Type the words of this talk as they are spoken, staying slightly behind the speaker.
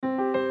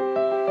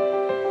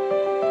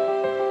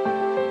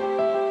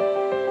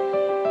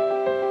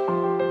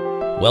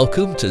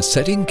Welcome to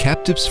Setting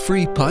Captives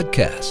Free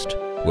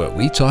podcast, where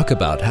we talk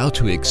about how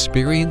to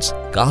experience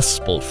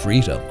gospel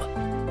freedom.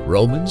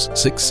 Romans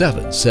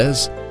 6:7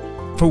 says,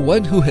 "For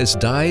one who has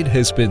died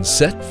has been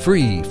set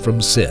free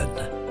from sin."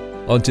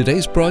 On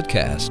today's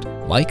broadcast,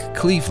 Mike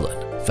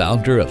Cleveland,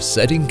 founder of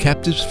Setting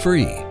Captives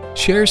Free,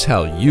 shares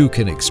how you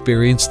can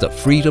experience the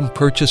freedom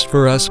purchased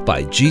for us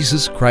by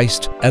Jesus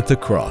Christ at the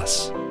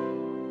cross.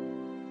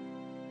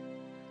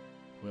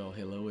 Well,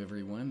 hello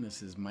everyone.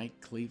 This is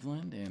Mike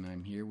Cleveland, and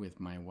I'm here with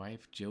my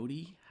wife,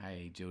 Jody.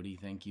 Hi, Jody.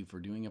 Thank you for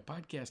doing a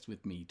podcast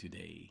with me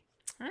today.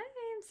 I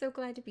am so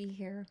glad to be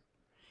here.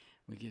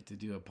 We get to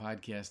do a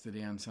podcast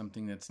today on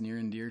something that's near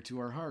and dear to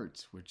our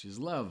hearts, which is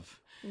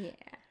love. Yeah,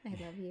 I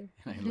love you.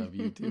 And I love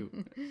you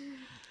too.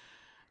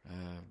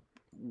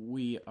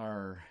 We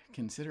are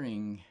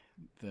considering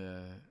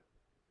the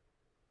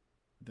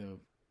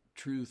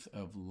truth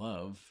of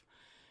love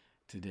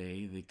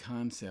today, the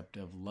concept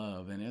of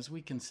love. And as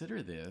we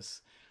consider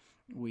this,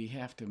 we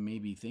have to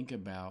maybe think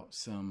about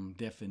some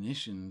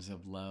definitions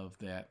of love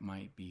that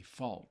might be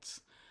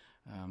false.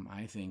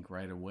 I think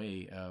right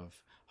away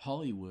of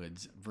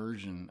Hollywood's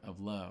version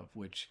of love,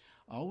 which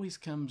always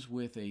comes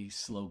with a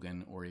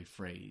slogan or a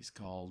phrase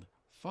called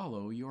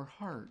 "Follow your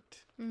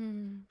heart."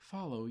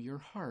 Follow your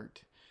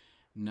heart.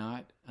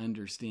 Not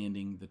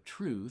understanding the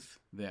truth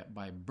that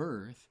by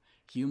birth,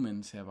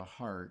 humans have a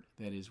heart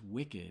that is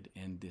wicked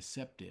and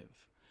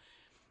deceptive.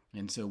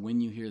 And so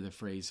when you hear the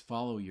phrase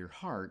 "follow your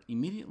heart,"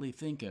 immediately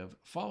think of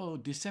follow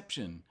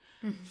deception,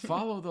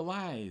 follow the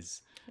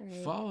lies,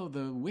 Right. follow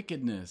the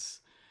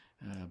wickedness,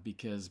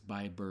 because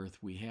by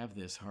birth we have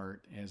this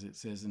heart, as it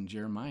says in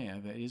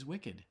Jeremiah, that is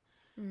wicked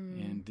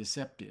and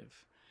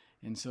deceptive.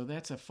 And so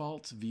that's a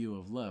false view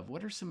of love.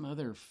 What are some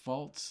other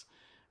false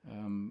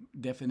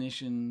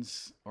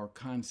definitions or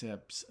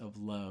concepts of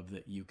love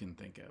that you can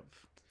think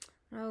of?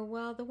 Oh,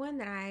 well, the one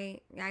that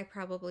I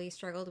probably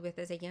struggled with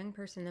as a young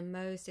person the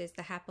most is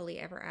the happily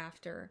ever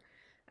after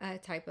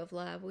type of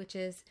love, which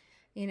is,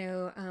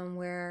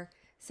 where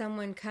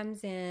someone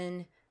comes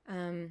in,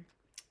 a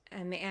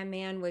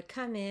man would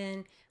come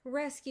in,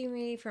 rescue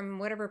me from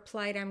whatever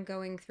plight I'm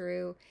going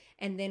through,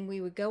 and then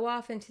we would go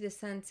off into the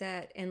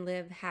sunset and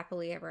live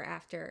happily ever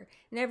after,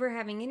 never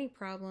having any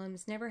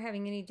problems, never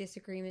having any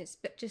disagreements,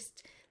 but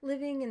just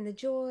living in the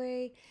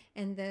joy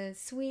and the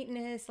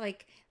sweetness,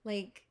 like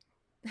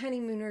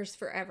honeymooners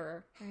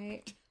forever,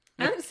 right?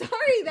 I'm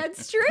sorry,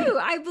 that's true.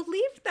 I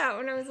believed that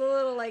when I was a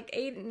little,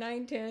 8,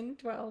 9, 10,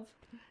 12,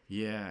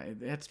 Yeah,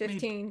 that's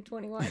 15,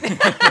 21.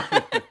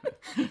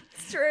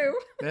 It's true.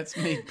 That's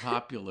made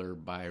popular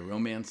by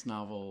romance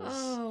novels.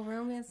 Oh,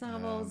 romance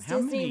novels,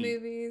 How Disney many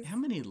movies. How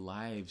many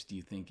lives do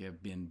you think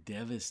have been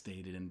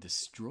devastated and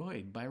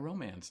destroyed by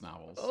romance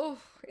novels? Oh,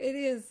 it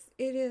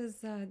is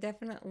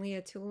definitely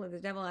a tool of the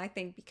devil, I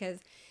think,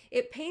 because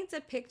it paints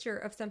a picture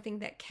of something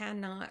that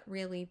cannot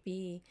really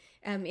be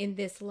in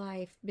this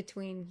life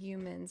between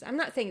humans. I'm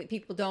not saying that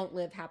people don't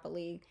live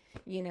happily,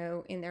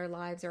 in their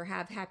lives or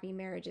have happy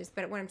marriages,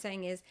 but what I'm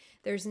saying is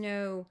there's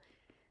no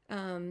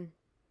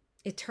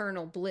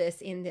eternal bliss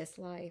in this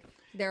life.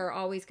 There are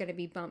always going to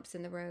be bumps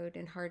in the road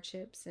and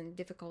hardships and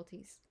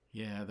difficulties.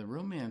 Yeah, the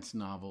romance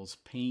novels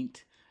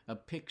paint a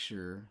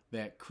picture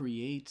that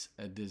creates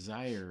a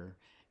desire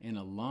and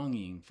a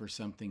longing for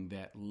something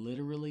that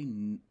literally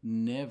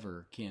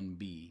never can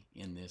be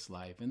in this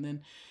life. And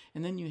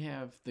then you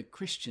have the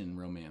Christian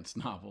romance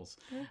novels,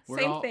 where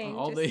Same thing.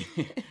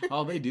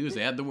 all they do is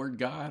add the word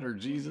God or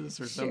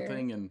Jesus or Sure,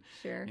 something, and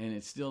sure.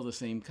 it's still the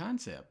same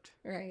concept.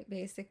 Right,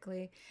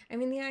 basically. I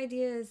mean, the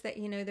idea is that,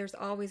 there's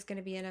always going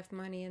to be enough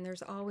money and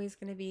there's always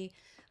going to be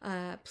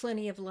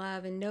plenty of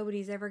love, and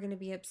nobody's ever going to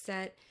be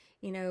upset,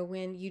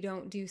 when you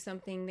don't do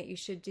something that you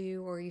should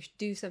do, or you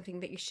do something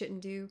that you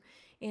shouldn't do.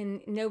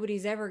 And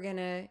nobody's ever going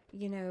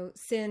to,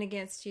 sin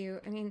against you.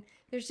 I mean,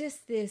 there's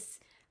just this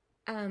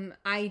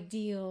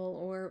ideal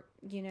or,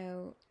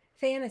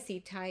 fantasy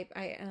type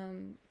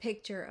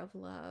picture of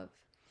love.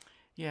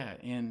 Yeah,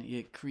 and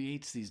it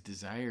creates these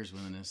desires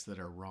within us that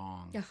are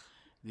wrong. Ugh.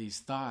 These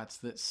thoughts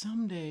that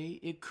someday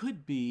it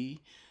could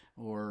be,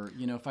 or,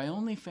 if I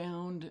only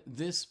found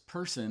this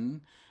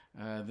person,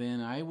 then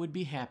I would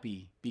be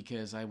happy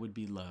because I would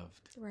be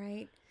loved.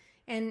 Right.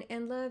 And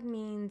love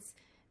means,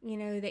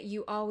 that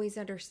you always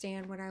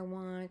understand what I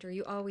want, or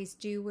you always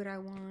do what I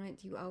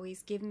want. You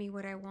always give me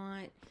what I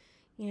want.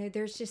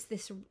 There's just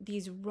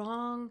these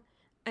wrong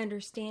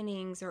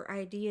understandings or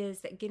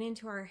ideas that get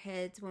into our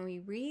heads when we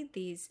read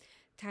these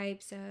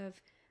types of,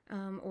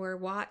 or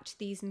watch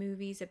these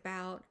movies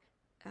about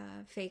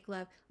fake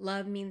love.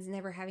 Love means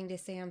never having to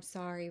say I'm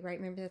sorry, right?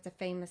 Remember, that's a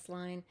famous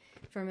line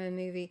from a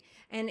movie.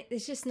 And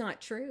it's just not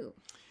true.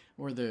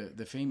 Or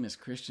the famous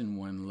Christian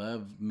one,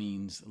 love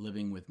means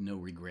living with no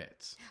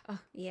regrets. Oh,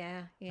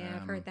 yeah,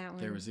 I've heard that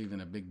one. There was even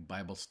a big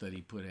Bible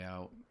study put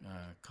out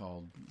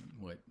called,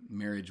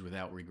 Marriage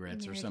Without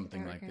Regrets, or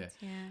something like that.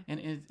 Yeah.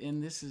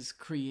 And this is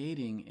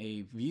creating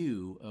a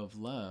view of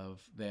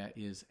love that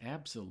is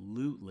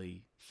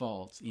absolutely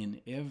faults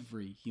in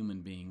every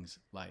human being's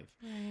life.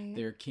 Right.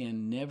 There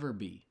can never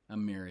be a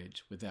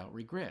marriage without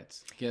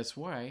regrets. Guess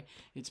why?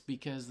 It's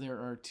because there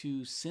are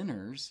two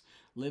sinners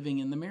living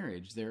in the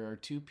marriage. There are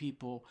two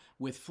people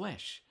with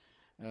flesh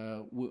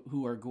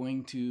who are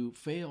going to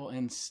fail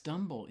and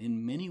stumble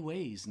in many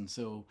ways. And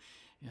so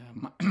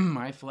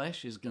my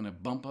flesh is going to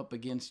bump up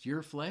against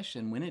your flesh.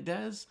 And when it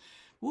does,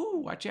 woo,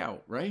 watch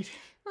out, right?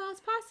 Well,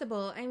 it's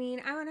possible. I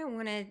mean, I don't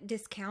want to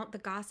discount the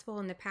gospel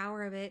and the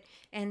power of it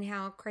and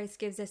how Christ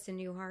gives us a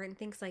new heart and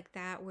things like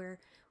that where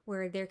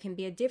there can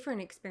be a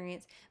different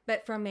experience.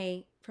 But from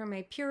a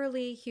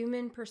purely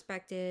human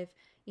perspective,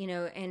 you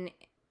know, and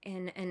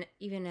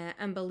even an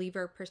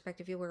unbeliever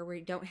perspective where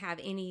we don't have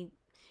any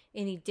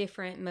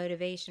different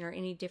motivation or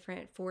any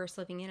different force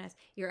living in us,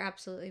 you're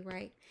absolutely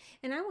right.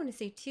 And I want to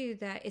say too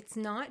that it's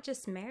not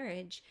just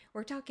marriage.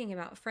 We're talking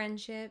about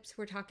friendships.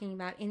 We're talking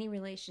about any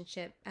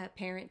relationship,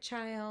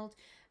 parent-child,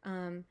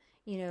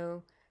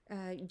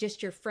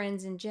 just your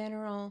friends in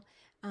general.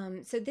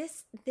 So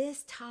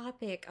this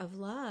topic of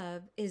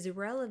love is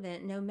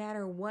relevant no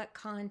matter what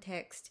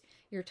context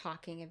you're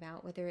talking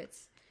about, whether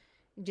it's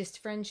just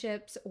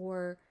friendships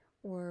or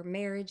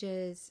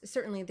marriages.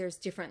 Certainly there's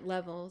different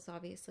levels,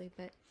 obviously,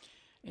 but.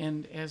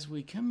 And as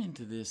we come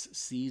into this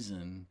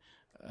season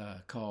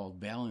called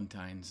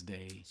Valentine's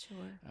Day,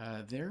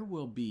 Sure. There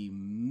will be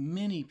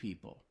many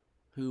people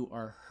who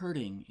are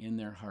hurting in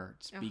their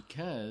hearts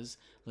because,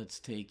 let's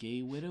take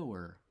a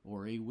widower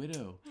or a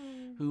widow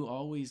who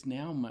always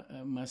now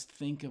must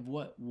think of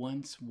what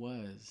once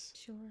was.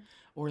 Sure.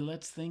 Or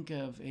let's think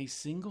of a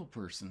single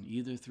person,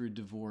 either through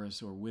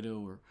divorce or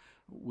widow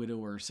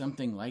or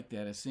something like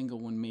that, a single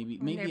one, maybe a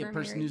person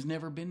married. who's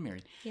never been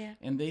married. Yeah.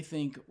 And they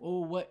think,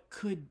 oh, what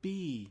could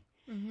be?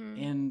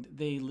 Mm-hmm. And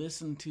they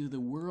listen to the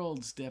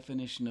world's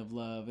definition of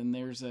love, and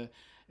there's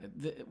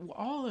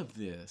all of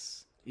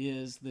this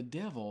is the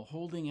devil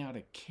holding out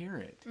a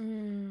carrot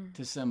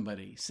to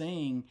somebody,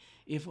 saying,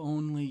 if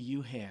only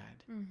you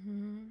had.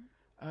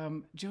 Mm-hmm.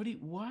 Jody,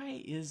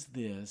 why is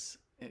this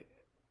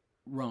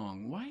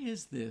wrong? Why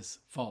is this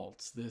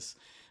false, this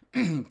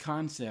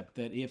concept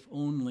that if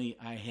only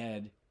I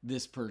had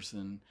this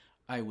person,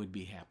 I would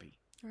be happy?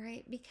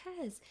 Right,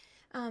 because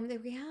the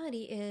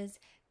reality is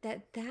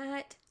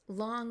that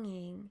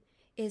longing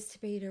is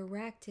to be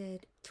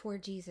directed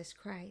toward Jesus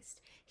Christ.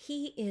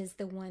 He is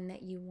the one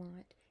that you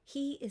want.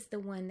 He is the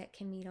one that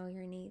can meet all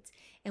your needs.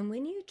 And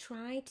when you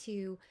try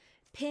to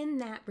pin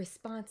that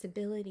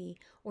responsibility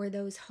or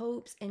those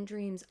hopes and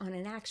dreams on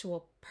an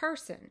actual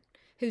person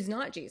who's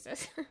not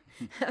Jesus,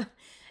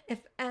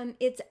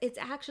 it's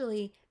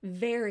actually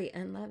very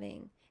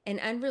unloving and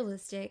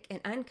unrealistic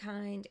and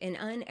unkind and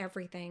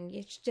un-everything.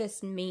 It's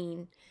just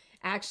mean,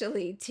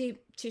 actually,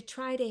 to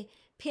try to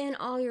pin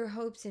all your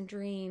hopes and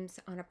dreams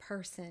on a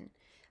person,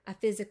 a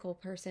physical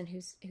person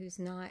who's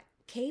not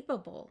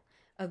capable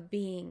of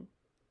being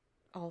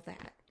all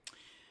that.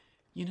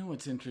 You know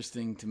what's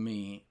interesting to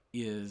me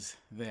is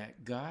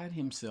that God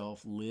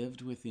himself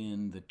lived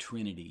within the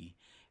Trinity,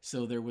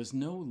 so there was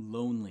no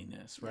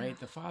loneliness, right?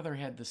 The Father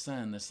had the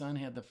Son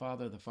had the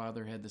Father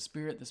had the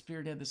Spirit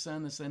had the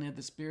Son had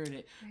the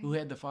Spirit, Right. who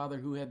had the Father,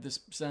 who had the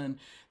Son.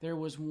 There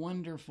was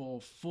wonderful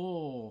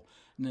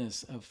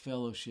fullness of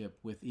fellowship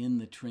within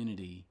the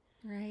Trinity.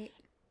 Right.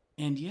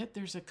 And yet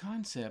there's a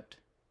concept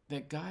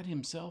that God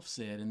himself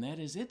said, and that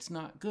is, it's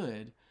not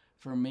good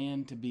for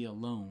man to be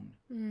alone.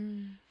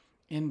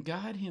 And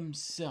God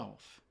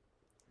himself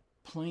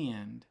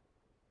planned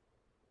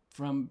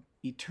from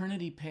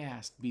eternity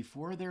past,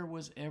 before there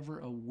was ever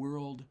a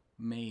world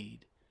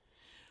made,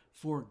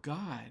 for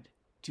God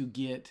to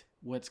get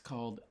what's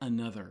called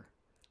another.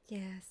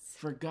 Yes.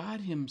 For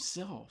God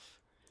himself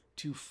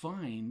to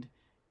find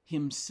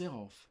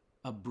himself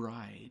a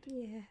bride.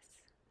 Yes.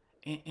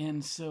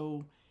 And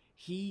so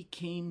he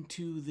came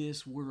to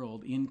this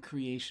world in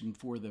creation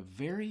for the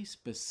very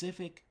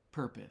specific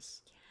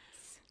purpose.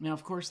 Now,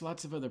 of course,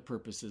 lots of other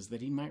purposes, that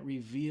he might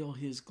reveal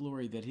his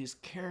glory, that his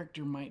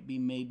character might be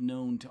made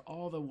known to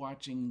all the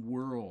watching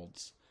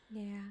worlds.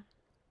 Yeah.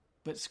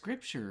 But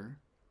Scripture,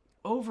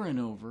 over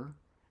and over,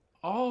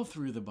 all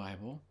through the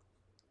Bible,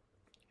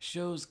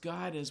 shows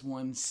God as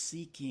one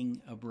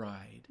seeking a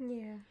bride.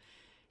 Yeah.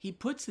 He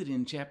puts it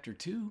in chapter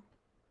 2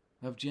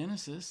 of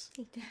Genesis.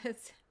 He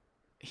does.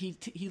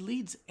 He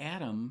leads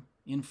Adam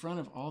in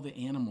front of all the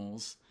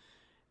animals,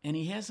 and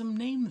he has them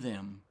name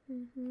them.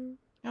 Mm-hmm.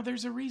 Now,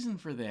 there's a reason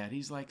for that.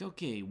 He's like,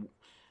 okay,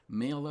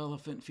 male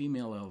elephant,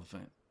 female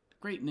elephant.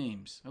 Great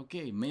names.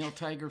 Okay, male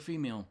tiger,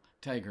 female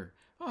tiger.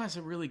 Oh, that's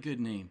a really good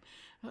name.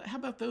 How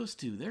about those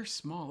two? They're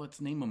small. Let's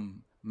name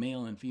them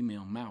male and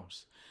female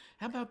mouse.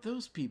 How about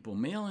those people?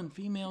 Male and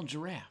female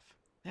giraffe.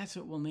 That's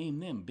what we'll name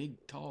them.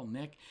 Big, tall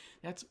neck.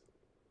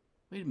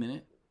 Wait a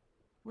minute.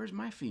 Where's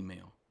my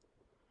female?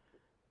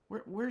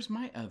 Where's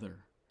my other?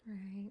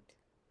 Right.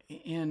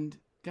 And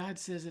God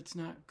says it's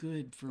not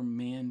good for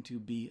man to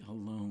be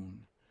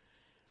alone.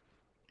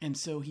 And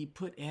so he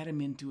put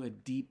Adam into a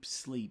deep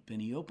sleep,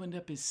 and he opened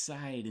up his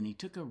side, and he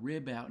took a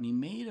rib out, and he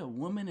made a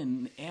woman,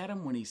 and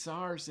Adam, when he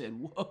saw her, said,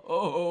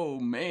 whoa,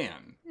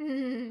 man.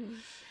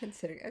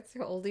 That's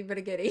an oldie but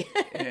a goodie.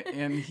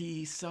 And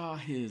he saw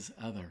his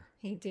other.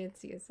 He did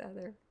see his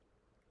other.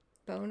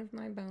 Bone of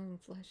my bone,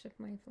 flesh of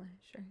my flesh,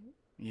 right?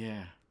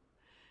 Yeah.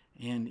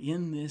 And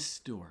in this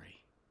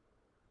story,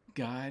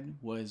 God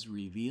was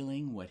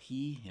revealing what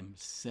he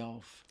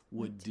himself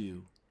would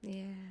do.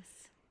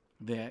 Yes.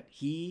 That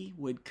he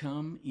would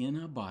come in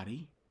a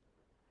body,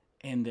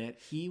 and that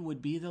he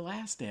would be the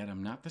last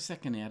Adam, not the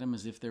second Adam,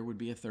 as if there would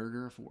be a third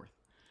or a fourth.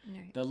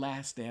 Right. The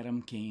last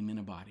Adam came in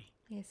a body.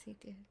 Yes, he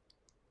did.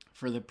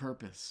 For the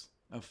purpose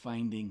of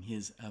finding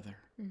his other.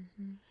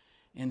 Mm-hmm.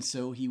 And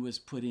so he was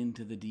put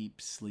into the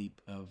deep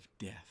sleep of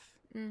death.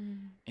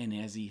 Mm-hmm. And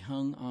as he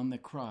hung on the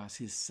cross,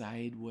 his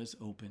side was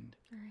opened.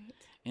 Right.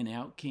 And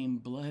out came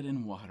blood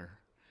and water.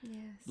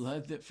 Yes.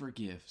 Blood that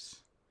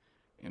forgives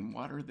and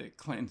water that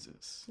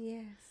cleanses.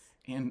 Yes.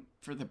 And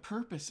for the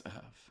purpose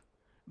of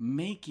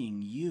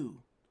making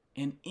you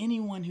and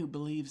anyone who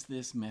believes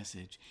this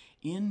message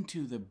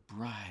into the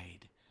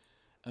bride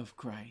of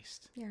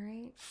Christ. All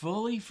right.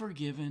 Fully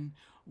forgiven,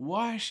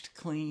 washed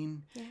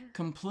clean, Yeah.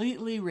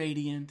 completely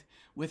radiant,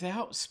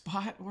 without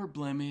spot or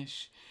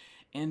blemish,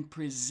 and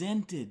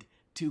presented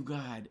to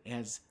God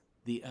as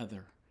the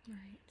other.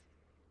 Right.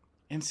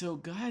 And so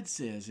God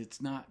says it's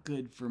not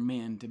good for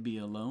man to be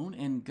alone,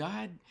 and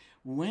God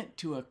went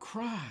to a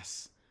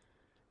cross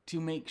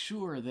to make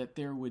sure that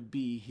there would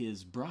be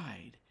his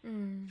bride,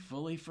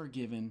 fully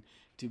forgiven,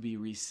 to be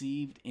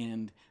received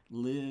and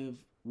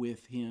live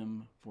with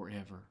him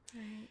forever.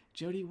 Right.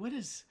 Jody, what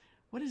does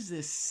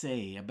this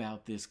say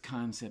about this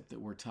concept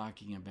that we're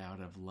talking about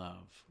of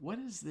love? What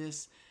is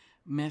this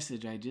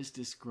message I just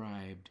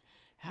described?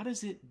 How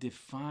does it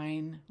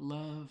define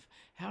love?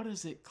 How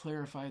does it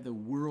clarify the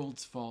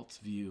world's false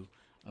view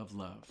of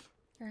love?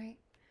 Right.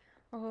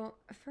 Well,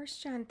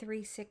 1 John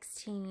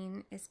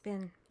 3:16 has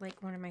been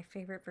like one of my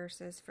favorite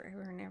verses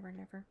forever and ever and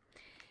ever.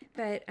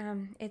 But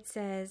it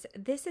says,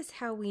 "This is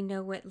how we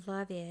know what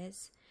love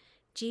is.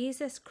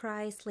 Jesus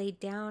Christ laid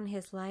down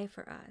his life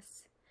for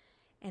us."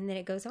 And then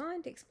it goes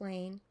on to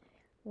explain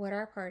what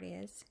our part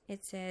is.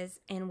 It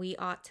says, "And we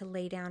ought to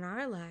lay down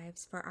our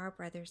lives for our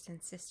brothers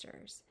and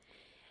sisters."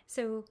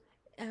 So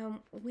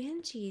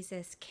when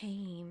Jesus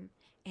came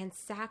and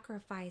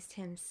sacrificed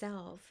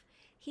himself,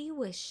 he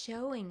was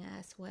showing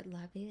us what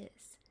love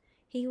is.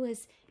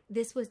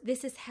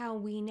 This is how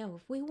we know.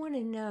 If we want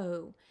to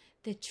know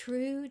the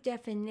true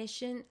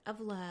definition of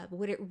love,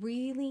 what it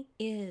really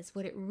is,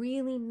 what it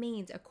really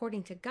means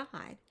according to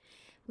God,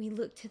 we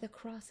look to the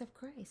cross of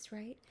Christ,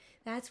 right?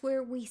 That's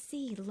where we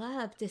see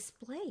love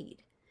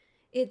displayed.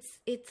 It's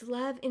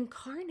love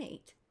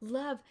incarnate,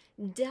 love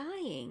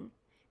dying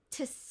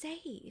to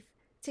save,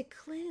 to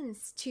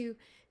cleanse, to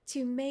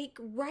make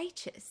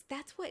righteous.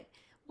 That's what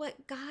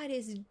God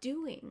is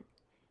doing.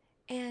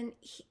 And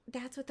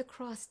that's what the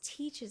cross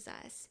teaches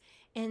us.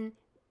 And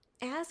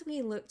as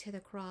we look to the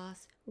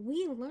cross,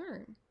 we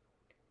learn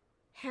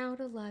how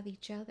to love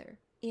each other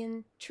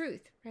in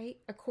truth, right?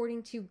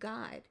 According to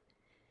God.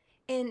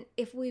 And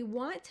if we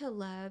want to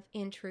love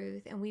in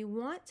truth and we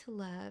want to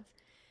love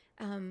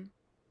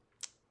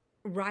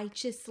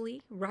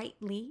righteously,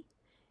 rightly,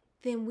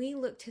 then we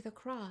look to the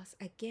cross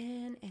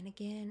again and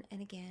again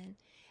and again.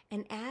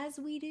 And as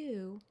we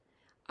do,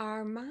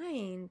 our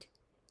mind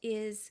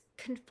is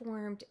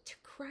conformed to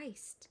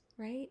Christ,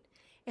 right?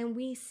 And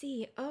we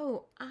see,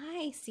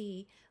 I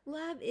see,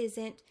 love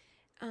isn't,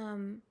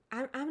 I'm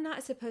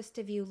not supposed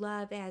to view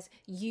love as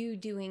you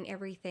doing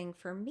everything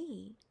for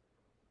me.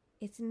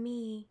 It's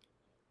me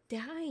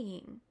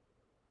dying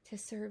to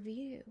serve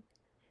you.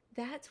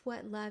 That's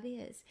what love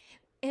is.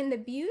 And the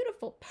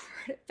beautiful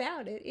part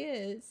about it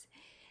is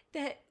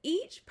that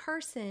each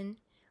person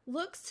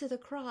looks to the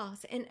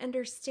cross and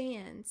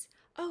understands,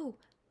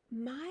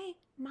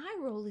 my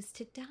role is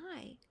to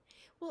die.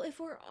 Well, if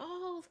we're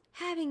all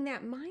having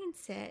that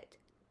mindset,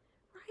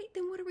 right,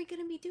 then what are we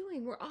going to be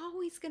doing? We're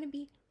always going to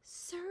be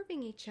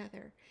serving each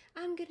other.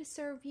 I'm going to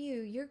serve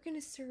you. You're going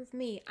to serve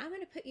me. I'm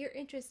going to put your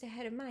interest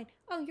ahead of mine.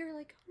 Oh, you're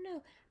like, oh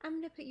no, I'm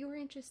going to put your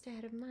interest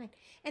ahead of mine.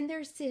 And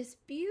there's this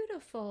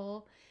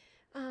beautiful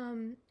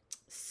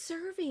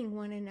serving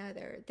one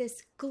another,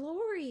 this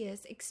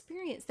glorious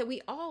experience that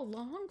we all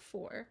long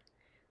for,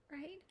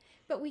 right?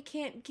 But we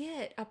can't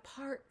get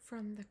apart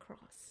from the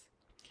cross.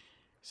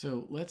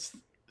 So let's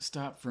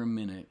stop for a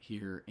minute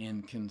here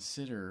and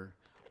consider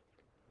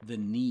the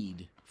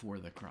need for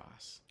the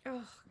cross.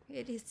 Oh,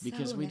 it is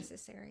because so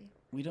necessary.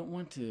 We don't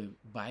want to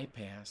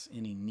bypass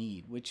any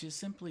need, which is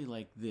simply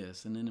like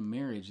this. And in a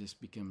marriage, this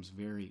becomes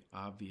very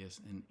obvious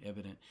and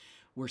evident.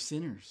 We're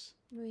sinners.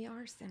 We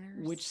are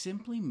sinners. Which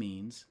simply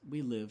means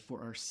we live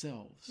for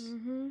ourselves.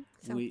 Mm-hmm.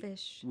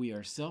 Selfish. We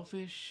are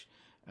selfish.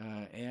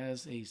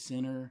 As a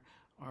sinner,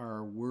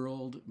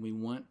 we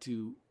want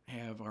to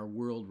have our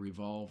world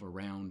revolve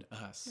around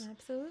us.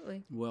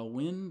 Absolutely. Well,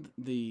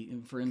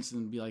 for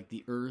instance, be like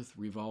the Earth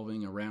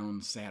revolving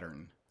around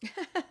Saturn.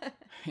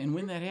 And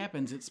when that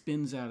happens, it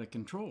spins out of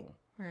control.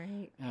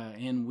 Right.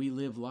 And we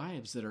live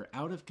lives that are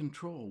out of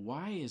control.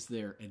 Why is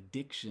there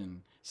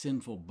addiction,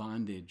 sinful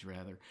bondage,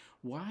 rather?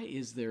 Why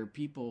is there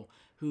people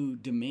who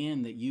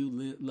demand that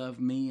you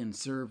love me and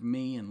serve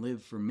me and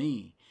live for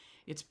me?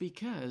 It's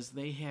because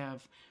they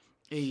have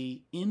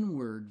a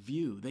inward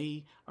view.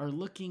 They are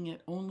looking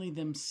at only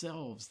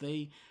themselves.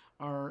 They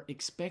are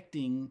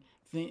expecting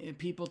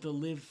people to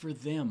live for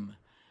them.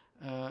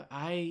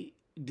 I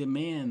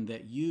demand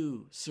that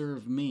you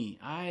serve me.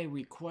 I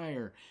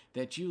require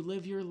that you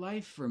live your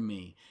life for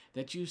me,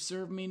 that you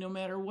serve me no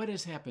matter what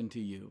has happened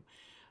to you.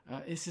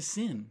 It's a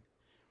sin.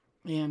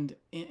 And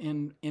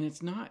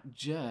it's not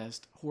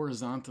just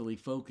horizontally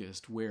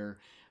focused where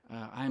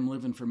I'm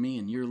living for me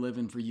and you're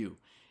living for you.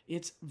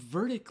 It's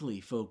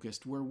vertically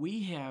focused where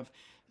we have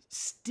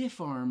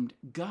stiff-armed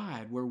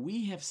God, where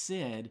we have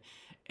said,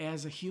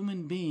 as a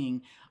human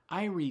being,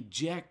 I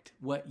reject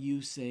what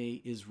you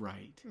say is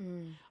right.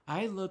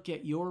 I look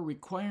at your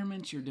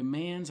requirements, your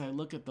demands, I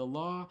look at the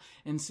law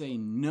and say,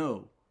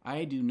 no,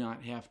 I do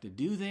not have to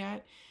do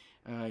that.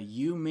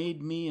 You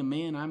made me a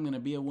man, I'm going to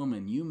be a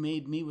woman. You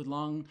made me with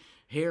long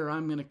hair,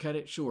 I'm going to cut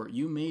it short.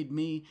 You made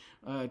me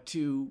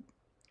to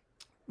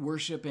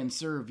worship and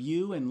serve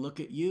you and look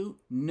at you.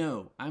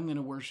 No, I'm going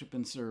to worship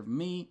and serve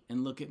me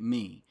and look at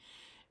me.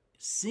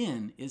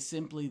 Sin is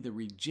simply the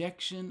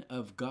rejection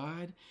of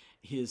God,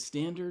 His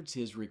standards,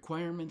 His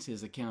requirements,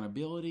 His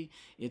accountability.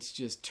 It's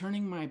just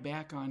turning my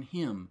back on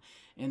Him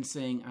and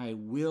saying, I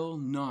will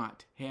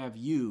not have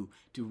you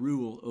to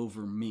rule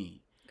over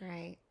me.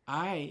 Right.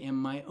 I am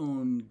my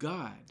own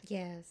God.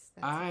 Yes,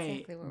 that's I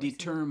exactly what we're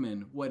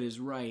determine what is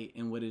right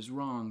and what is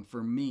wrong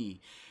for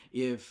me.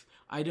 If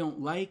I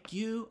don't like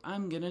you,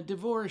 I'm going to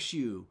divorce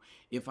you.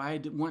 If I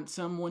want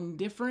someone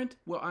different,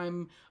 well,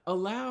 I'm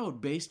allowed,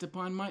 based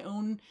upon my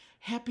own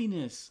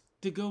happiness,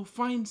 to go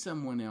find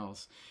someone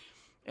else.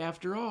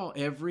 After all,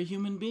 every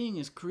human being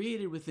is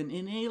created with an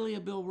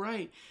inalienable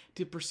right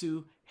to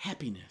pursue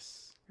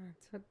happiness.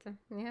 That's what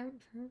yep.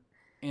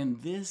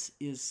 And this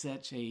is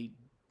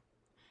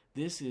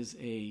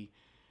a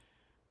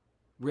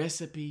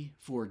recipe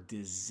for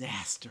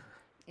disaster.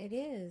 It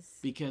is.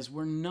 Because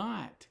we're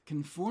not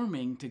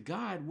conforming to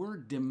God. We're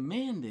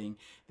demanding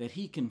that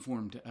He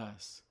conform to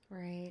us.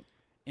 Right.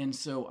 And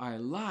so I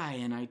lie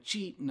and I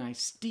cheat and I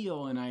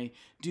steal and I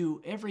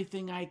do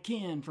everything I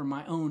can for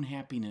my own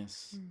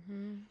happiness.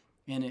 Mm-hmm.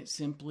 And it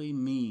simply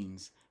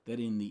means that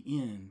in the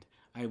end,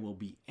 I will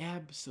be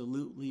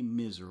absolutely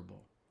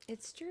miserable.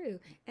 It's true.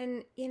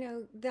 And,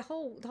 the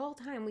whole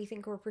time we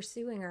think we're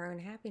pursuing our own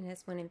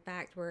happiness when in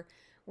fact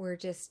we're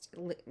just,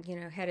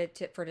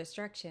 headed for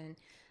destruction.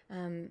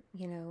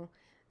 The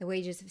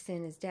wages of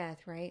sin is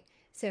death, right?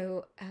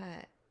 So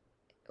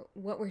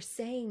what we're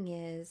saying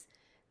is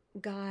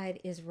God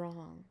is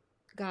wrong.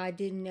 God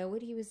didn't know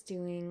what He was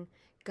doing.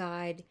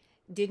 God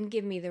didn't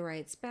give me the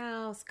right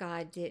spouse.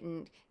 God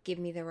didn't give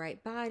me the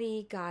right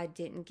body. God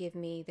didn't give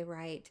me the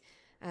right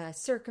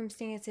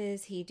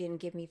circumstances. He didn't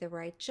give me the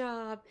right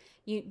job.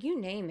 You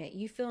name it.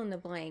 You fill in the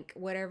blank.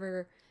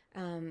 Whatever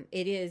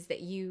it is that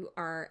you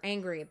are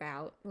angry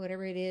about,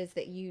 whatever it is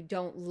that you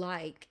don't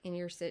like in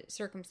your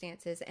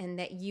circumstances, and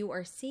that you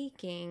are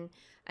seeking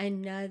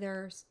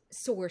another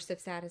source of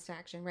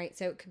satisfaction, right?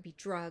 So it could be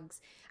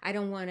drugs. I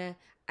don't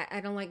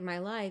like my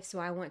life, so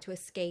I want to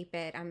escape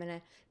it. I'm going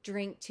to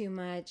drink too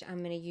much.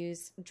 I'm going to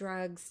use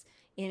drugs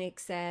in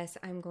excess.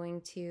 I'm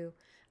going to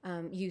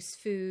use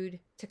food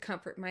to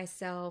comfort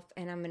myself,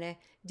 and I'm going to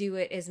do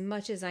it as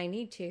much as I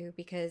need to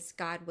because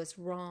God was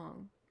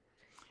wrong.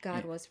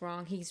 God was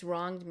wrong. He's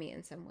wronged me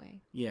in some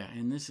way. Yeah,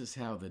 and this is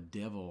how the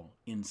devil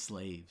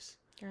enslaves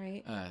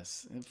right.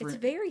 us. It's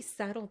very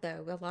subtle,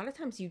 though. A lot of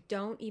times you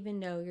don't even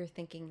know you're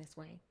thinking this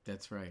way.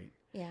 That's right.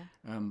 Yeah.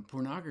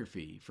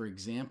 Pornography, for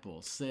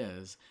example,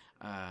 says,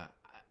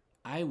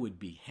 I would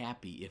be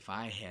happy if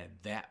I had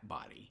that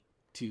body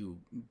to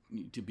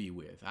be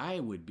with.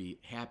 I would be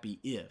happy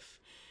if.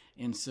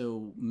 And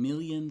so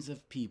millions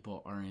of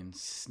people are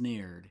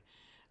ensnared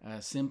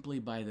simply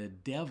by the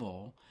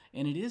devil.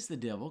 And it is the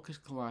devil because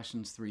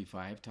Colossians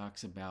 3:5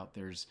 talks about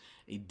there's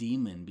a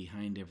demon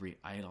behind every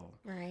idol.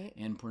 Right.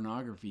 And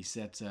pornography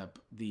sets up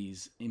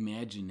these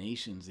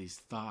imaginations, these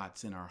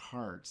thoughts in our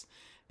hearts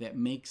that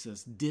makes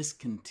us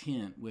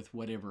discontent with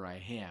whatever I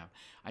have.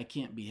 I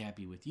can't be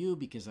happy with you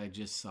because I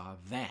just saw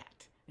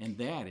that. And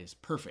that is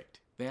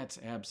perfect. That's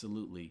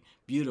absolutely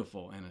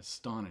beautiful and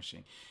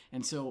astonishing.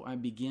 And so I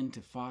begin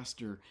to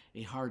foster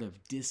a heart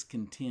of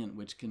discontent,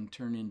 which can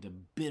turn into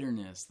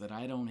bitterness that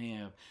I don't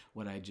have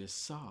what I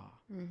just saw.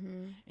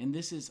 Mm-hmm. And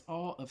this is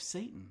all of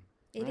Satan,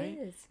 right?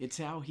 It is. It's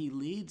how he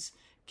leads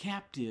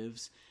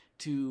captives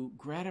to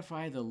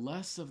gratify the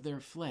lusts of their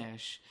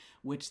flesh,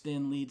 which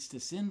then leads to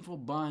sinful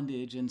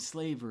bondage and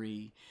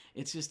slavery.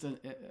 It's just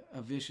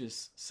a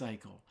vicious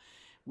cycle.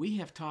 We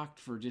have talked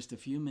for just a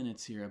few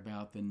minutes here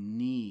about the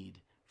need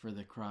for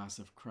the cross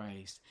of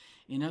Christ.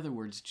 In other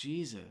words,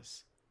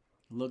 Jesus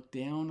looked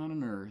down on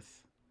an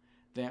earth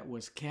that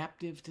was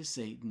captive to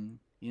Satan,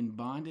 in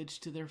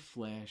bondage to their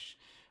flesh,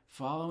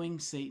 following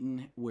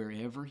Satan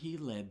wherever he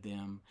led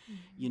them.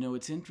 You know,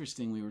 it's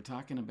interesting. We were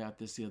talking about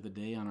this the other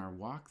day on our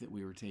walk that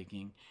we were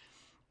taking.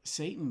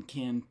 Satan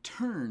can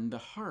turn the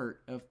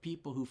heart of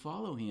people who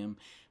follow him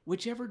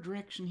whichever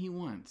direction he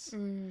wants.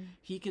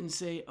 He can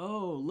say,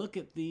 oh, look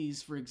at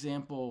these, for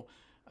example,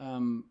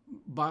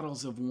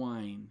 bottles of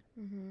wine,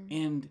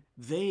 and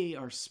they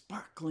are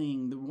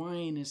sparkling. The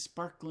wine is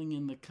sparkling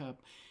in the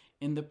cup,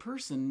 and the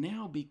person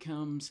now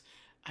becomes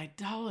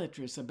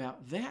idolatrous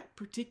about that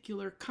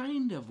particular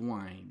kind of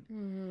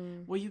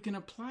wine. Well, you can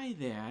apply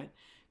that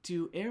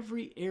to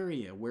every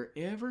area,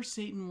 wherever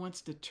Satan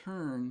wants to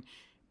turn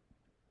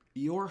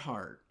your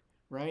heart,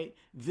 right?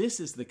 This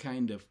is the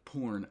kind of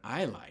porn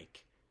I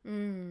like.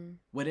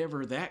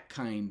 Whatever that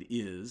kind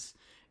is.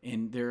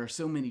 And there are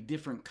so many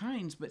different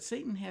kinds, but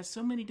Satan has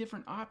so many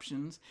different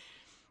options,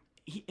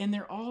 and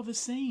they're all the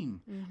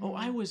same. Oh,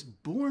 I was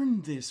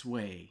born this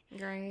way.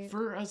 Right.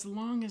 For as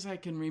long as I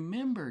can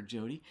remember,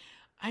 Jody,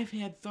 I've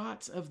had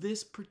thoughts of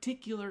this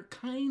particular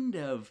kind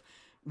of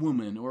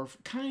woman or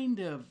kind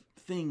of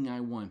thing I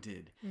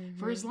wanted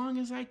for as long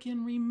as I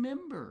can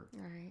remember.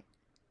 Right.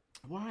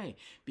 Why?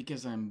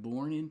 Because I'm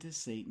born into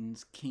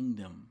Satan's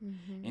kingdom,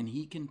 and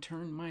he can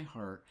turn my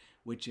heart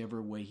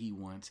whichever way he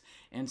wants.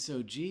 And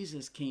so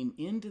Jesus came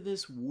into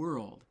this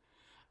world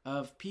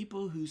of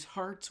people whose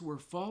hearts were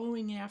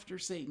following after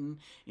Satan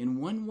in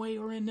one way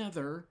or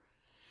another,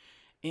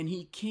 and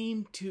he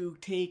came to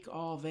take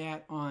all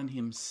that on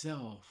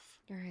himself.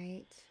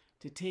 Right.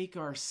 To take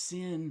our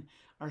sin,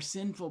 our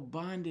sinful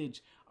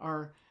bondage,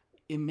 our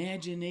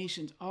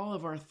imaginations, all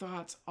of our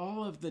thoughts,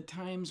 all of the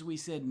times we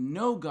said,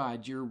 no,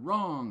 God, you're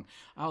wrong.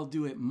 I'll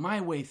do it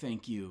my way,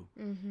 thank you.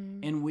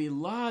 And we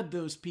laud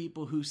those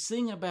people who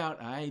sing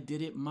about, I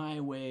did it my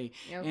way.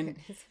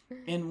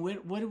 And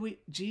what do we,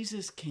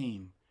 Jesus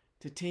came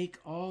to take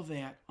all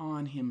that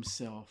on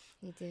himself.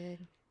 He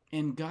did.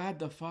 And God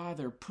the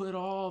Father put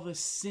all the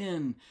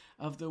sin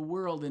of the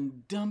world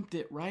and dumped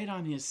it right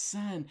on his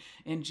Son.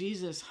 And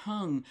Jesus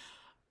hung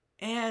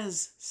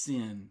as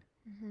sin.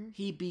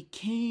 He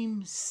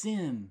became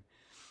sin.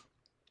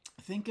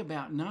 Think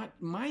about, not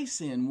my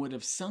sin would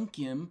have sunk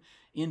him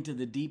into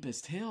the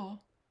deepest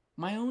hell.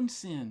 My own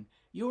sin,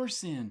 your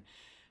sin,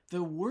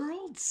 the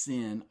world's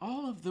sin,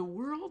 all of the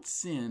world's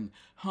sin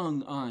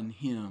hung on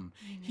him.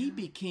 He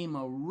became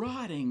a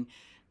rotting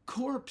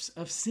corpse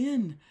of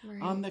sin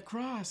on the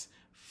cross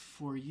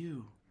for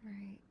you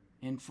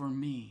and for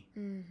me.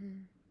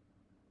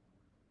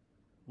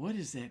 What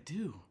does that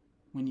do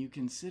when you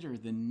consider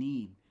the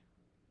need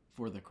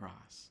for the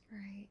cross?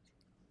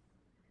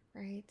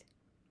 Right.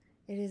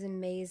 It is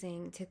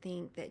amazing to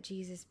think that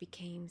Jesus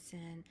became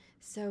sin,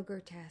 so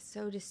grotesque,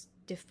 so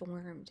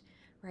deformed,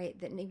 right,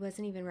 that he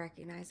wasn't even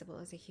recognizable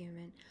as a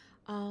human,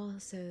 all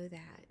so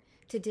that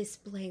to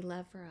display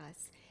love for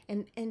us.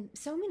 And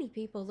so many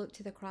people look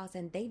to the cross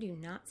and they do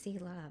not see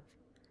love.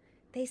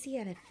 They see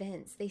an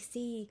offense. They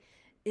see,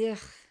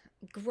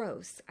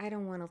 gross. I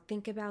don't want to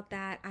think about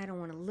that. I don't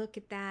want to look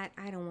at that.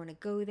 I don't want to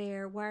go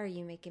there. Why are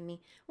you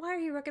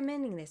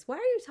recommending this? Why are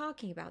you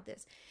talking about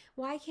this?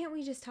 Why can't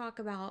we just talk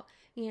about,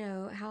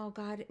 how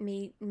God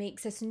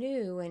makes us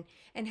new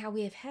and how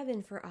we have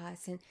heaven for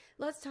us? And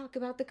let's talk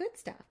about the good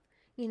stuff.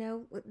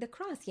 The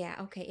cross, yeah,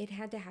 okay, it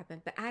had to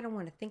happen, but I don't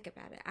want to think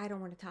about it. I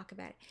don't want to talk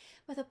about it.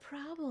 But the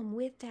problem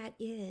with that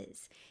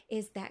is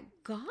that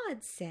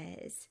God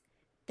says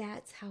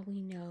that's how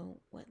we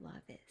know what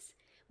love is.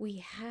 We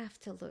have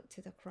to look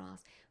to the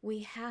cross.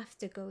 We have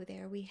to go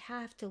there. We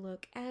have to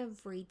look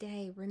every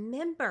day.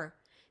 Remember,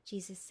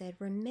 Jesus said,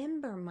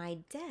 remember my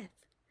death.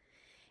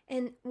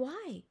 And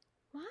why?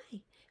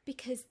 Why?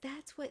 Because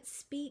that's what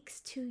speaks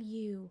to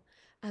you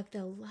of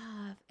the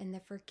love and the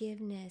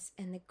forgiveness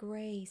and the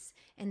grace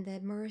and the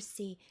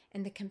mercy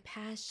and the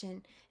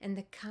compassion and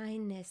the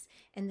kindness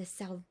and the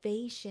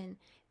salvation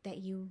that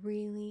you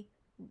really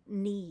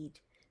need,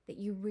 that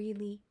you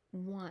really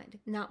want.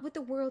 Not what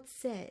the world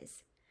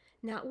says,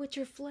 not what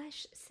your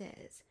flesh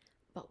says,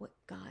 but what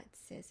God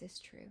says is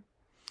true.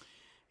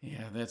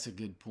 Yeah, that's a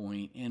good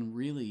point. And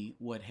really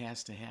what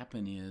has to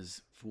happen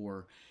is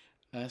for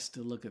us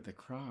to look at the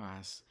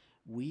cross,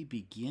 we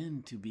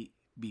begin to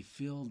be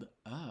filled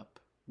up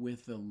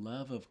with the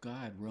love of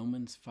God.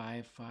 Romans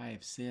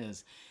 5:5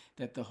 says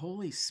that the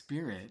Holy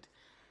Spirit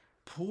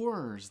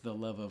pours the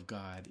love of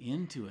God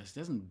into us,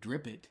 doesn't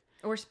drip it.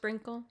 Or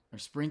sprinkle.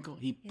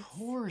 He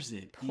pours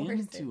it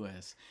into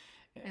us.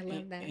 I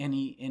love that. And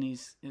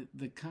he's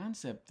the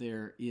concept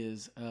there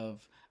is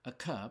of a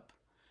cup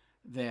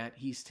that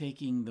he's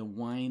taking the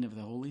wine of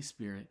the Holy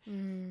Spirit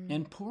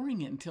and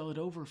pouring it until it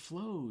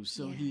overflows.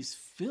 So he's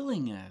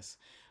filling us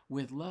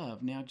with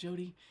love. Now,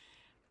 Jody,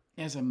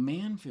 as a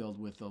man filled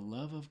with the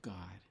love of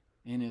God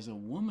and as a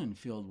woman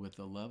filled with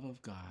the love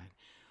of God,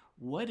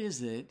 what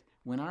is it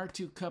when our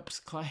two cups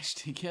clash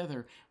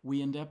together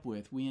we end up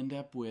with? We end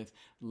up with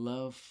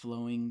love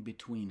flowing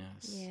between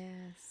us.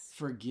 Yes.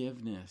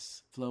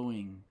 Forgiveness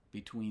flowing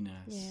between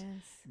us.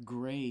 Yes.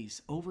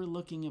 Grace,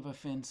 overlooking of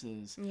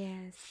offenses,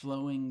 Yes.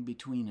 flowing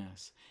between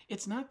us.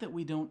 It's not that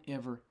we don't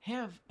ever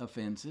have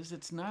offenses.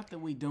 It's not that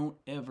we don't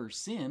ever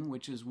sin,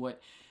 which is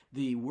what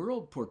the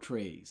world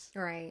portrays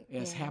Right.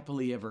 as yeah.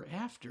 happily ever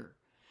after.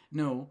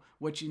 No,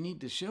 what you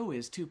need to show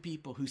is two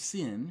people who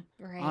sin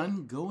Right.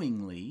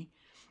 ongoingly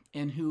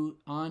and who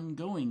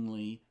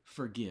ongoingly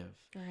forgive.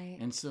 Right.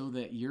 And so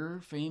that your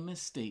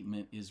famous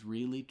statement is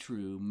really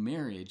true.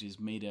 Marriage is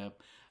made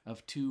up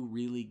of two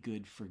really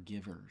good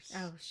forgivers.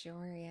 Oh,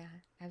 sure. Yeah,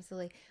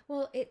 absolutely.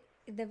 Well,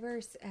 the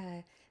verse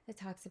that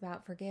talks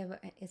about forgive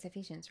is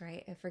Ephesians,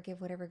 right?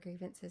 Forgive whatever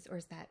grievances, or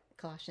is that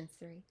Colossians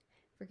 3?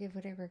 Forgive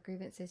whatever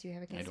grievances you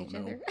have against don't each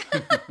know.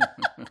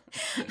 other.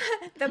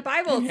 The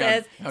Bible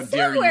says How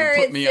dare you somewhere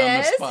put it me on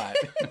the says- spot?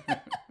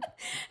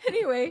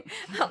 Anyway,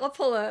 I'll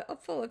pull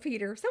a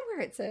Peter.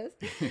 Somewhere it says.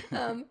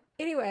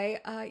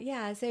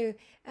 Yeah. So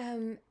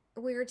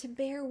we're to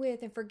bear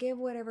with and forgive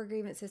whatever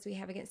grievances we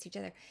have against each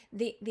other.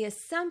 The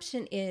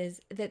assumption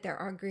is that there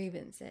are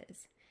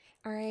grievances,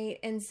 all right,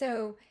 and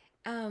so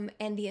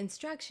and the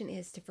instruction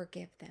is to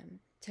forgive them,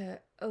 to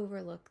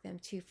overlook them,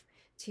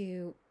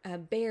 to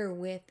bear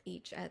with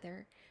each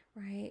other,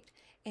 right,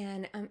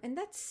 and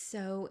that's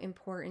so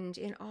important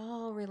in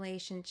all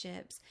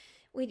relationships.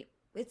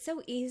 It's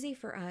so easy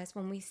for us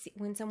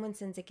when someone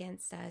sins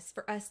against us,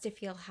 for us to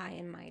feel high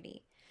and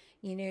mighty,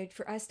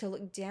 for us to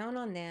look down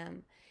on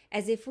them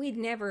as if we'd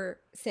never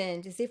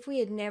sinned, as if we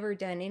had never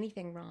done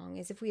anything wrong,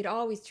 as if we had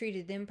always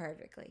treated them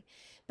perfectly.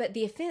 But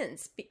the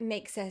offense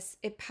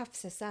it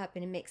puffs us up,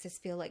 and it makes us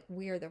feel like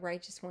we're the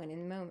righteous one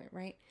in the moment,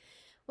 right?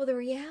 Well, the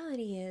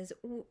reality is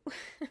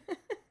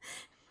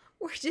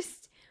we're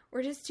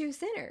just two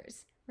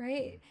sinners.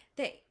 Right?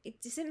 That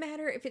it doesn't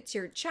matter if it's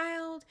your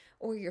child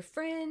or your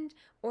friend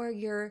or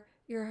your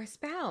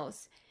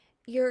spouse.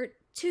 You're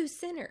two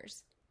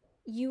sinners.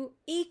 You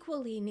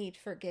equally need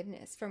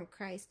forgiveness from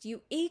Christ.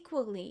 You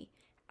equally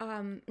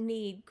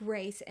need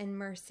grace and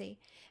mercy.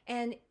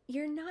 And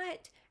you're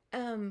not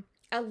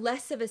a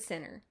less of a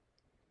sinner,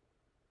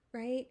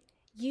 right?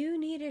 You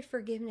needed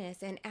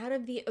forgiveness, and out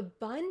of the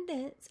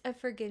abundance of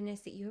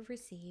forgiveness that you have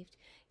received,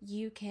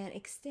 you can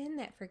extend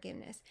that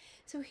forgiveness.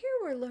 So here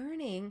we're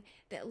learning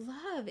that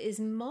love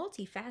is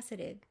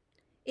multifaceted.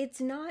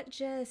 It's not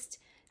just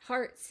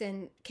hearts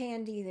and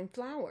candies and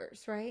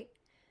flowers, right?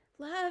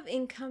 Love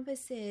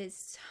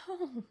encompasses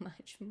so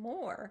much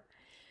more,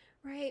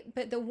 right?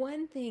 But the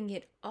one thing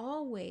it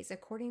always,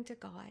 according to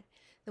God,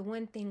 the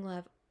one thing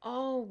love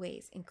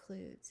always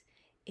includes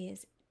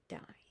is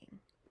dying.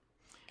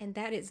 And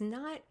that is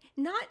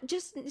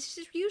it's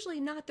just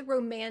usually not the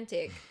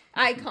romantic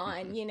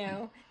icon,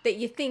 that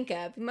you think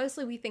of.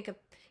 Mostly we think of,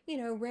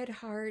 red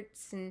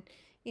hearts and,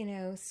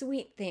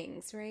 sweet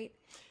things, right?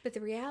 But the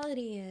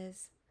reality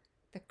is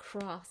the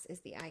cross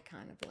is the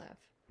icon of love.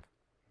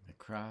 The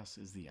cross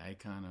is the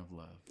icon of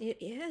love. It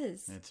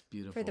is. That's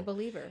beautiful. For the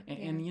believer.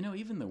 And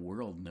even the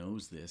world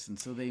knows this. And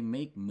so they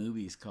make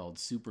movies called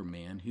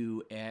Superman,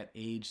 who at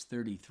age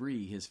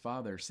 33, his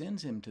father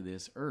sends him to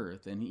this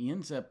earth, and he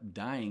ends up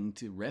dying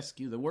to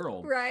rescue the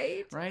world.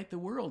 Right. Right? The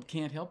world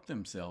can't help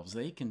themselves.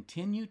 They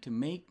continue to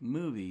make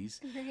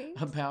movies Right.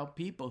 about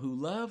people who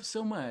love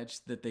so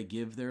much that they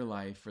give their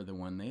life for the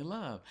one they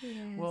love.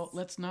 Yes. Well,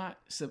 let's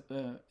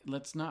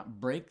not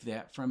break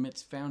that from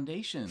its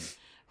foundation.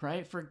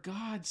 Right? For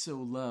God so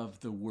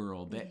loved the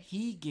world that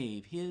he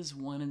gave his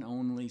one and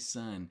only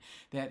Son,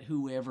 that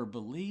whoever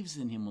believes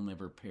in him will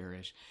never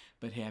perish,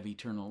 but have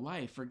eternal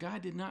life. For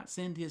God did not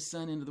send his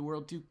Son into the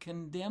world to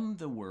condemn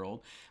the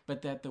world,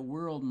 but that the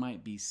world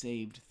might be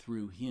saved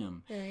through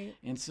him. Right.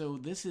 And so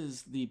this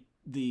is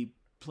the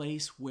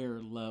place where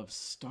love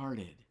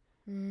started,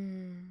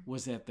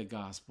 was at the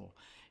gospel.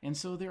 And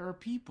so there are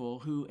people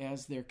who,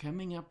 as they're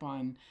coming up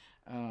on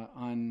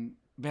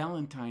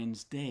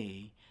Valentine's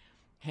Day,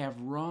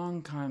 have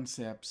wrong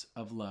concepts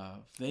of love.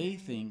 They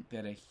think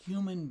that a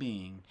human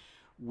being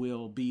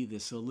will be the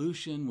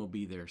solution, will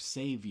be their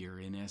savior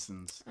in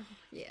essence.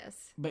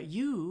 Yes. But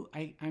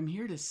I'm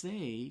here to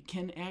say,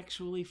 can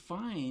actually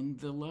find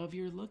the love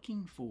you're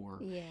looking for.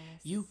 Yes.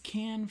 You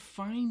can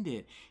find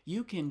it.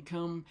 You can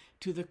come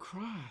to the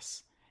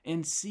cross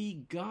and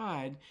see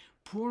God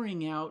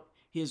pouring out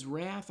his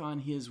wrath on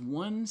his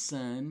one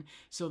Son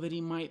so that he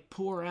might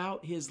pour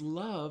out his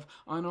love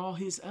on all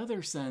his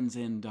other sons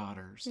and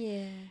daughters.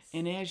 Yes.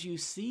 And as you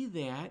see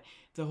that,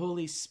 the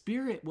Holy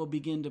Spirit will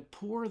begin to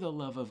pour the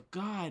love of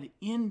God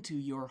into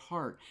your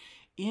heart,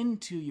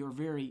 into your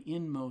very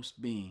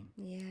inmost being.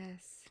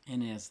 Yes.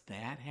 And as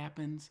that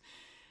happens,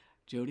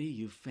 Jody,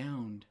 you've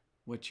found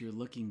what you're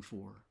looking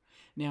for.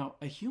 Now,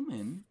 a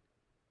human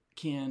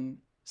can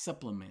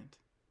supplement,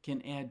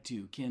 can add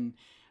to, can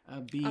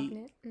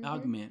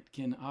augment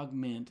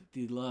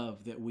the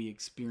love that we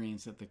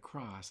experience at the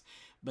cross.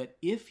 But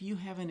if you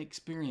haven't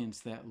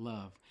experienced that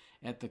love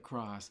at the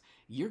cross,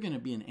 you're going to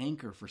be an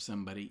anchor for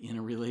somebody in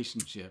a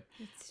relationship,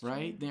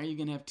 right? There you're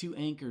going to have two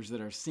anchors that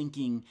are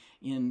sinking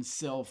in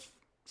self,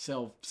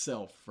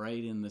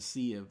 right, in the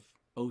sea of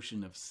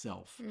ocean of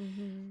self.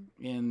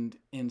 And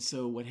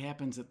so what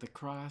happens at the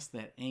cross,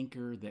 that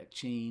anchor, that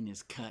chain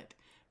is cut.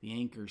 The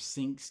anchor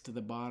sinks to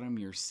the bottom.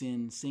 Your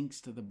sin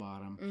sinks to the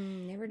bottom.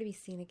 Never to be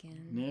seen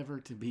again. Never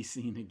to be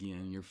seen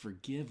again. You're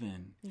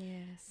forgiven.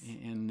 Yes.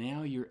 And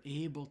now you're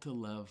able to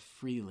love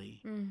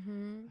freely.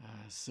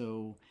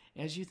 So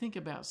as you think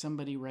about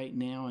somebody right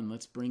now, and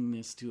let's bring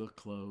this to a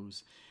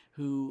close,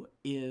 who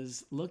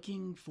is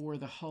looking for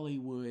the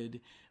Hollywood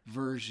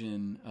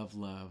version of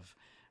love,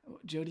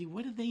 Jody,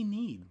 what do they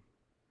need?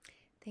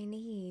 They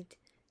need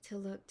to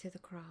look to the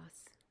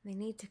cross. They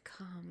need to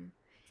come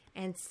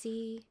and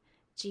see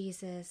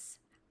Jesus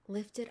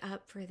lifted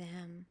up for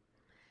them,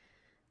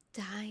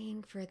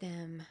 dying for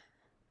them.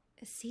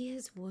 See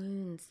his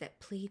wounds that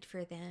plead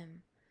for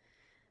them.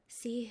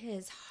 See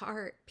his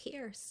heart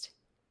pierced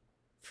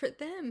for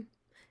them.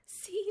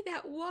 See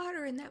that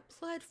water and that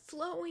blood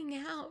flowing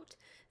out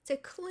to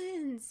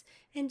cleanse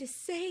and to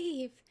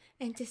save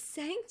and to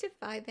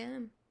sanctify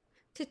them,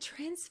 to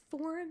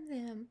transform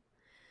them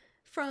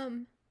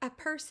from a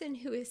person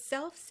who is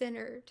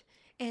self-centered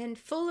and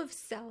full of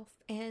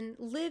self and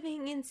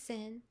living in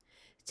sin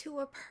to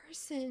a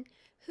person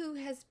who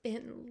has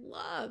been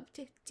loved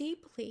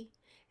deeply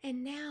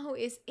and now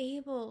is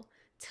able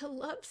to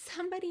love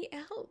somebody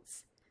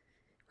else.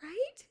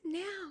 Right?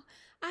 Now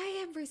I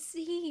have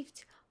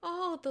received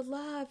all the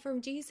love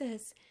from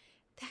Jesus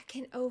that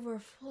can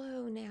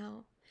overflow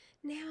now.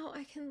 Now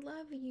I can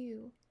love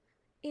you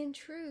in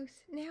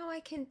truth. Now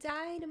I can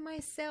die to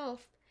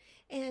myself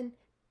and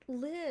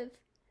live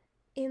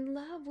in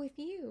love with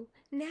you.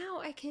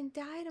 Now I can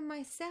die to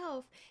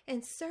myself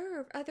and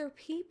serve other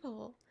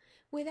people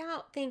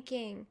without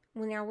thinking,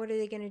 well, now what are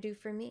they going to do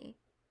for me?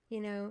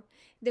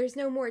 There's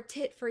no more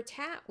tit for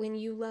tat when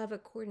you love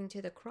according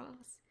to the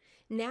cross.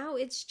 Now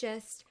it's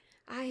just,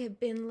 I have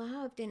been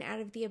loved, and out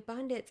of the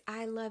abundance,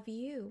 I love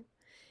you.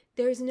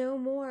 There's no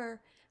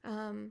more,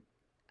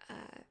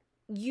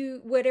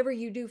 whatever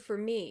you do for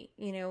me,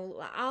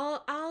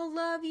 I'll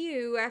love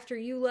you after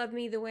you love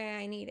me the way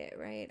I need it,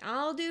 right?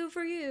 I'll do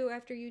for you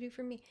after you do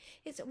for me.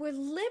 We're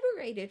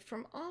liberated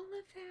from all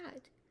of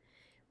that.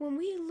 When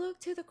we look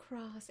to the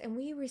cross and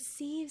we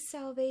receive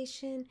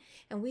salvation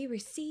and we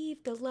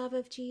receive the love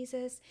of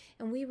Jesus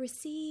and we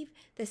receive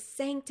the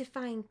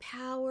sanctifying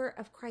power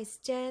of Christ's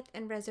death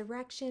and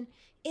resurrection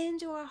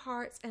into our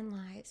hearts and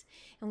lives,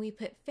 and we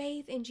put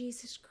faith in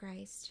Jesus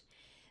Christ,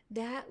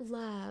 that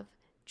love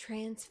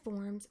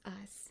transforms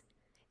us,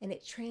 and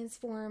it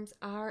transforms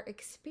our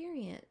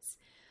experience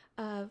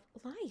of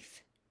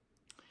life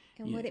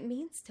and what it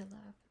means to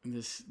love.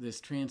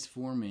 This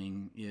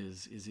transforming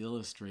is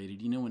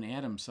illustrated. When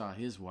Adam saw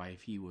his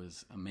wife, he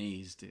was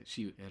amazed at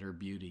her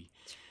beauty.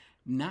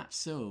 Not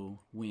so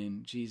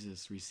when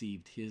Jesus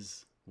received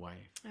his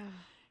wife. Oh.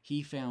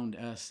 He found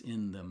us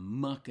in the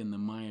muck and the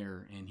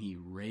mire, and he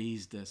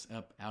raised us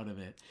up out of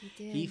it. He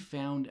did. He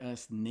found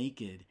us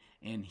naked,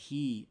 and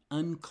he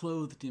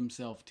unclothed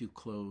himself to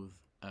clothe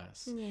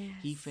us. Yes.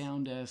 He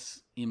found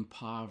us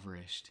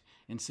impoverished,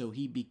 and so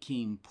he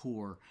became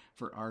poor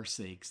for our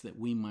sakes, that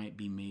we might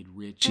be made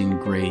rich in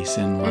grace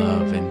and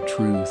love and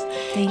truth.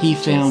 He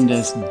found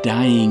us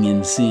dying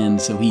in sin,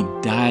 so he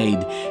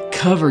died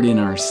covered in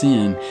our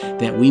sin,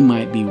 that we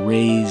might be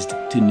raised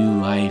to new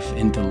life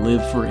and to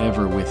live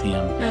forever with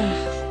him.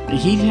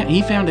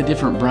 He found a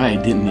different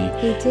bride, didn't he?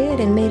 He did,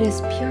 and made us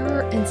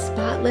pure and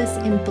spotless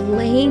and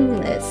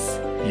blameless.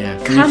 Yeah,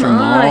 free from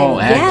all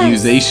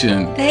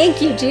accusation.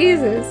 Thank you,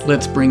 Jesus.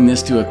 Let's bring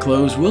this to a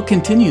close. We'll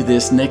continue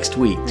this next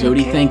week.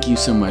 Jody, thank you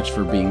so much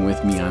for being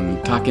with me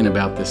on talking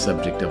about the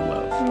subject of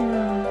love.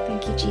 Oh,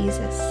 thank you,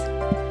 Jesus.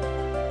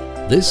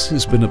 This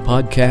has been a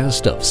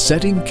podcast of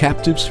Setting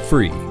Captives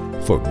Free.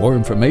 For more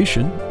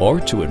information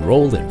or to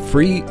enroll in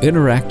free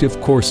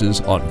interactive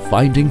courses on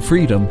finding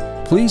freedom,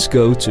 please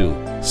go to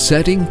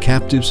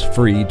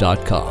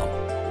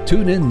settingcaptivesfree.com.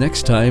 Tune in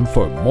next time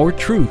for more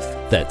truth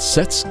that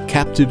sets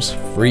captives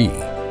free.